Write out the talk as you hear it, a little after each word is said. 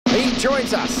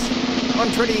joins us on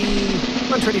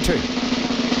 122.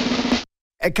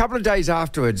 A couple of days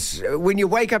afterwards, when you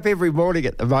wake up every morning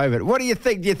at the moment, what do you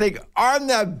think? Do you think, I'm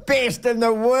the best in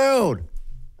the world?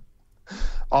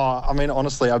 Oh, I mean,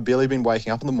 honestly, I've barely been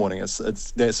waking up in the morning. It's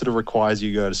that sort of requires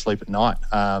you to go to sleep at night.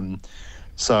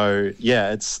 So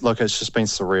yeah, it's just been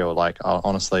surreal. Like,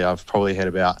 honestly, I've probably had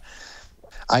about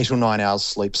 8 or 9 hours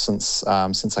sleep since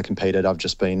I competed. I've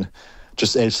just been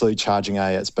absolutely charging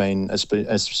A. It's been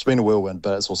a whirlwind,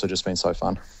 but it's also just been so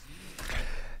fun.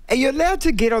 Are you allowed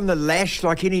to get on the lash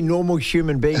like any normal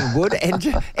human being would?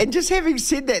 And just having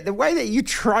said that, the way that you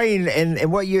train and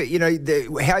what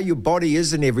how your body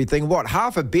is and everything,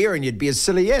 half a beer and you'd be as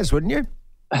silly as, wouldn't you?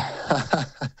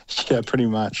 Yeah, pretty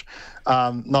much.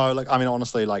 No, like, I mean,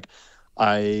 honestly, like,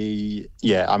 I've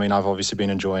obviously been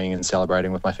enjoying and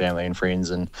celebrating with my family and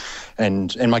friends and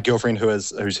my girlfriend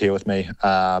who's here with me.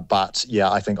 But yeah,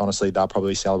 I think honestly they're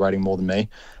probably celebrating more than me.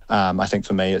 I think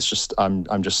for me it's just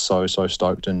I'm just so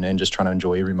stoked and just trying to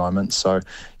enjoy every moment. So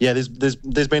yeah,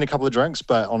 there's been a couple of drinks,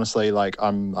 but honestly, like,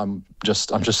 I'm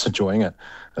just enjoying it.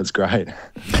 It's great.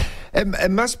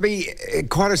 It must be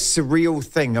quite a surreal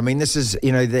thing. I mean, this is,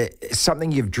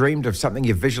 something you've dreamed of, something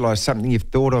you've visualised, something you've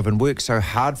thought of and worked so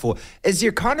hard for. Is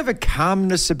there kind of a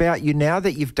calmness about you now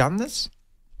that you've done this?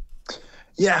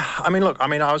 Yeah, I mean, look, I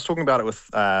was talking about it with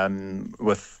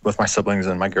my siblings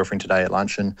and my girlfriend today at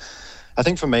lunch, and I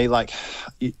think for me, like,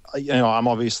 I'm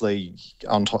obviously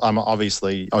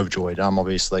overjoyed. I'm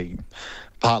obviously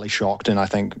partly shocked, and I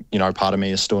think, part of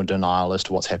me is still in denial as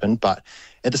to what's happened. But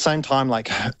at the same time, like,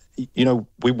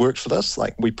 we worked for this.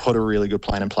 Like, we put a really good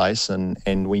plan in place,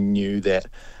 and we knew that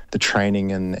the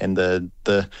training and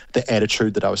the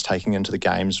attitude that I was taking into the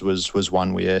games was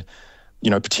one where,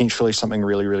 potentially something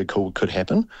really, really cool could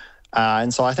happen.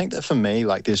 And so I think that for me,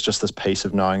 like, there's just this piece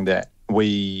of knowing that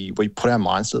we put our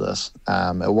minds to this.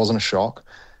 It wasn't a shock.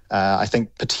 I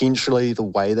think potentially the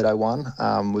way that I won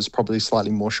was probably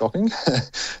slightly more shocking,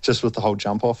 just with the whole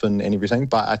jump off and everything.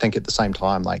 But I think at the same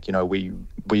time, like, we'd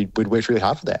worked really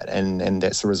hard for that, and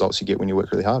that's the results you get when you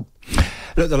work really hard.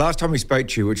 Look, the last time we spoke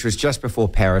to you, which was just before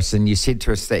Paris, and you said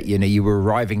to us that, you were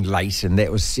arriving late, and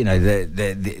that was,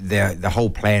 the whole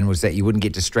plan was that you wouldn't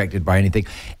get distracted by anything.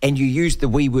 And you used the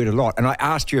we word a lot. And I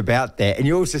asked you about that. And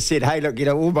you also said, hey, look,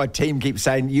 all my team keeps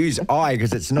saying use I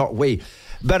because it's not we.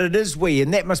 But it is we,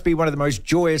 and that must be one of the most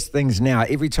joyous things now.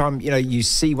 Every time, you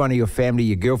see one of your family,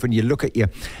 your girlfriend, you look at your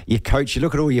coach, you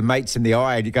look at all your mates in the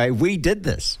eye and you go, we did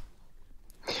this.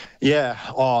 Yeah.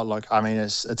 Oh, look, I mean,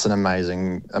 it's an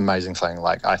amazing thing.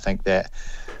 Like, I think that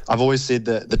I've always said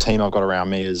that the team I've got around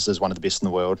me is one of the best in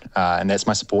the world, and that's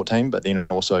my support team. But then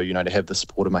also, to have the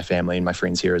support of my family and my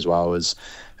friends here as well is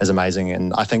amazing.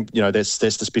 And I think, that's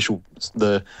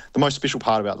the most special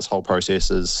part about this whole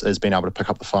process is being able to pick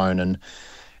up the phone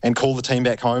and call the team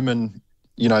back home, and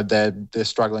they're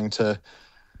struggling to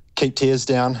keep tears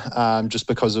down just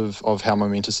because of how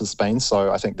momentous it's been.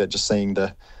 So I think that just seeing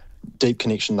the deep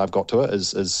connection they've got to it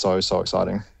is so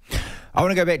exciting. I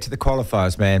want to go back to the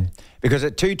qualifiers, man, because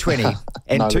at 2:20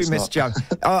 and no, 2 missed jumps.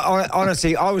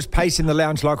 Honestly, I was pacing the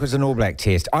lounge like it was an All Black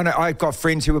test. I know I've got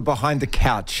friends who were behind the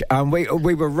couch. We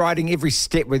were riding every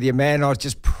step with you, man. I was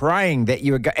just praying that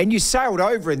you would go, and you sailed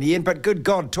over in the end. But good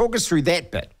God, talk us through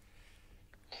that bit.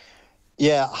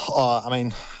 Yeah, I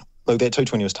mean, look, that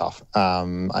 2:20 was tough.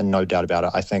 No doubt about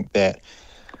it. I think that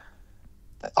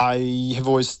I have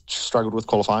always struggled with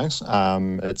qualifying.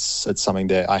 It's something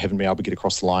that I haven't been able to get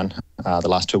across the line. The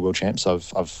last 2 world champs,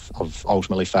 I've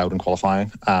ultimately failed in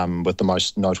qualifying. With the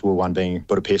most notable one being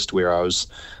Budapest, where I was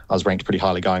ranked pretty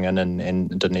highly going in and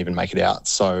didn't even make it out.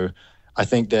 So I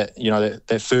think that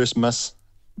that first miss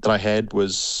that I had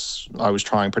I was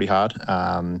trying pretty hard,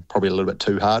 probably a little bit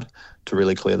too hard to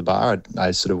really clear the bar.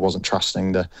 I sort of wasn't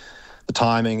trusting the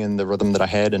timing and the rhythm that I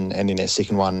had, and then that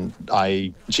second one,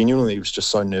 I genuinely was just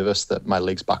so nervous that my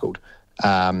legs buckled,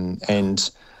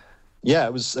 and yeah,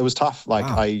 it was tough. Like,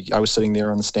 wow. I was sitting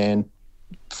there on the stand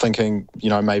thinking,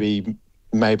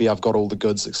 maybe I've got all the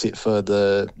goods except for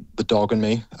the dog in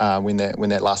me. When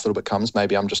that last little bit comes,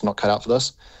 maybe I'm just not cut out for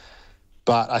this.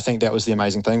 But I think that was the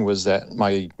amazing thing, was that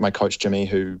my coach Jimmy,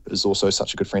 who is also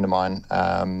such a good friend of mine,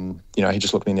 he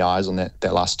just looked me in the eyes on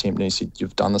that last attempt and he said,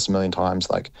 "You've done this a million times.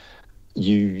 Like,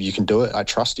 you can do it. I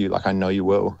trust you. Like, I know you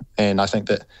will." And I think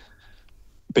that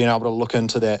being able to look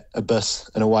into that abyss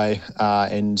in a way,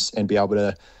 and be able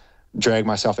to drag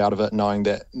myself out of it, knowing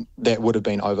that would have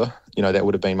been over, that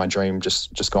would have been my dream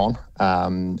just gone.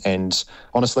 And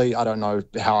honestly, I don't know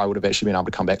how I would have actually been able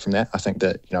to come back from that. I think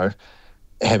that,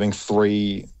 having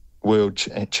 3 world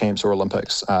champs or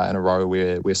Olympics in a row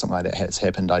where something like that has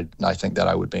happened, I think that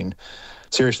I would have been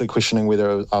seriously questioning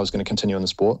whether I was going to continue in the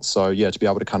sport. So yeah, to be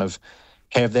able to kind of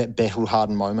have that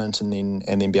battle-hardened moment and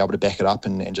then be able to back it up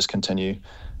and just continue.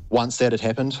 Once that had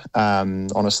happened,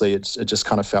 honestly, it just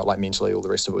kind of felt like mentally all the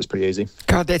rest of it was pretty easy.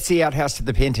 God, that's the outhouse to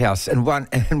the penthouse in one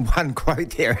quote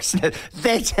there, isn't it?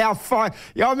 That's how fine.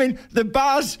 I mean, the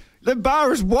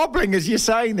bar is wobbling as you're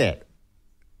saying that.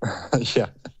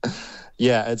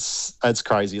 Yeah, it's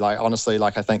crazy. Like honestly,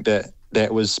 like I think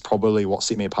that was probably what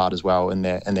set me apart as well. In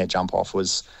that jump off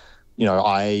was,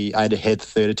 I had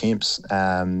third attempts.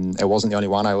 It wasn't the only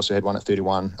one. I also had one at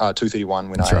 2:31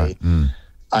 when That's right.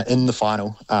 In the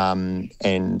final.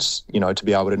 And to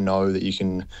be able to know that you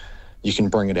can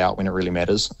bring it out when it really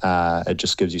matters. It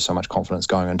just gives you so much confidence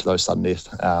going into those sudden death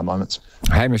moments.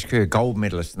 Hamish Kerr, gold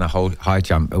medalist in the whole high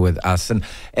jump with us, and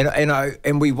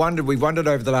we wondered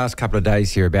over the last couple of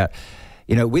days here about,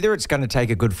 whether it's going to take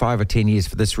a good 5 or 10 years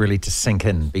for this really to sink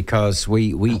in, because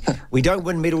we don't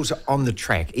win medals on the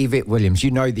track. Yvette Williams,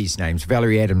 these names,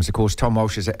 Valerie Adams, of course, Tom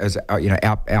Walsh is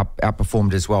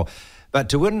outperformed as well, but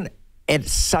to win at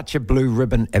such a blue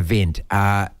ribbon event.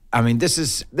 This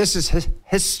is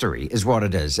history, is what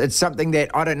it is. It's something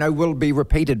that I don't know will be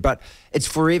repeated, but it's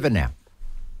forever now.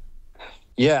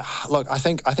 Yeah, look, I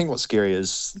think what's scary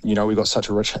is we've got such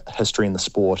a rich history in the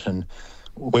sport, and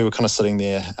we were kind of sitting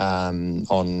there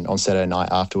on Saturday night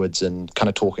afterwards and kind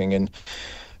of talking, and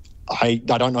I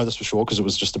don't know this for sure because it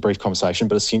was just a brief conversation,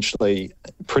 but essentially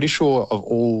pretty sure of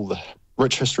all the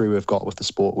rich history we've got with the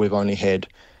sport, we've only had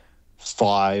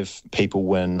 5 people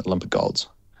win Olympic golds.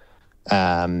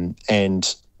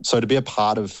 And so to be a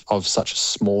part of such a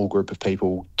small group of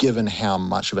people, given how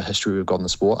much of a history we've got in the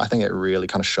sport, I think it really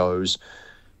kind of shows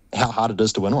how hard it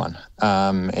is to win one.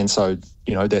 And so,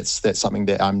 that's something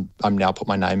that I'm now put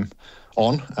my name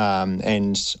on.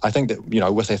 And I think that,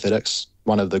 with athletics,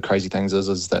 one of the crazy things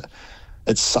is that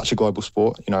it's such a global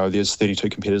sport. There's 32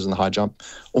 competitors in the high jump.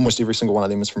 Almost every single one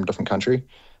of them is from a different country.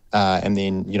 And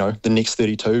then, the next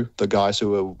 32, the guys who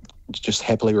will just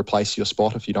happily replace your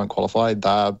spot if you don't qualify,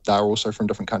 they're also from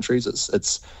different countries.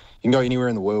 It's you can go anywhere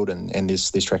in the world and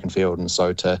there's track and field. And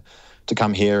so to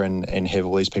come here and have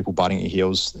all these people biting at your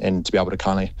heels and to be able to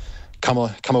kind of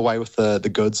come away with the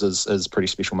goods is a pretty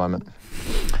special moment.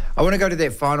 I want to go to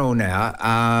that final now.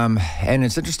 And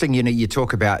it's interesting, you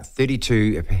talk about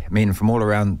 32 men from all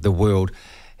around the world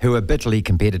who are bitterly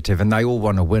competitive and they all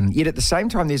want to win. Yet at the same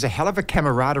time, there's a hell of a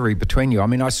camaraderie between you. I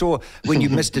mean, I saw when you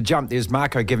missed a jump, there's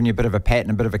Marco giving you a bit of a pat and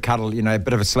a bit of a cuddle, a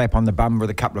bit of a slap on the bum with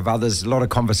a couple of others, a lot of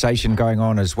conversation going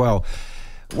on as well.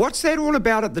 What's that all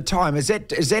about at the time? Is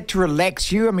that to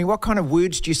relax you? I mean, what kind of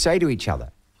words do you say to each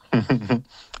other?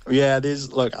 Yeah, it's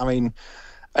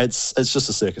just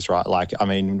a circus, right? Like, I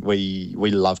mean, we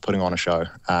love putting on a show,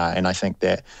 and I think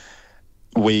that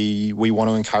we want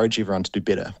to encourage everyone to do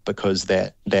better because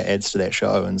that adds to that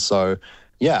show. And so,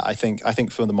 yeah, I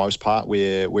think for the most part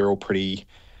we're all pretty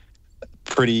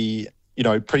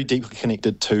deeply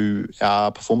connected to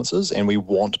our performances, and we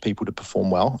want people to perform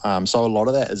well. So a lot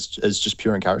of that is just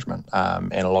pure encouragement,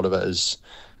 and a lot of it is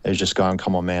just going,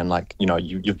 come on, man, like,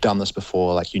 you've done this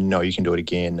before, like, you can do it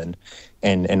again,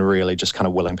 and really just kind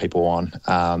of willing people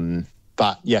on.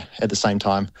 But yeah, at the same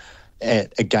time,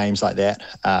 at games like that,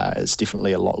 it's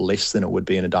definitely a lot less than it would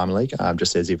be in a Diamond League,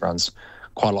 just as everyone's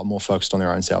quite a lot more focused on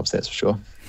their own selves, that's for sure.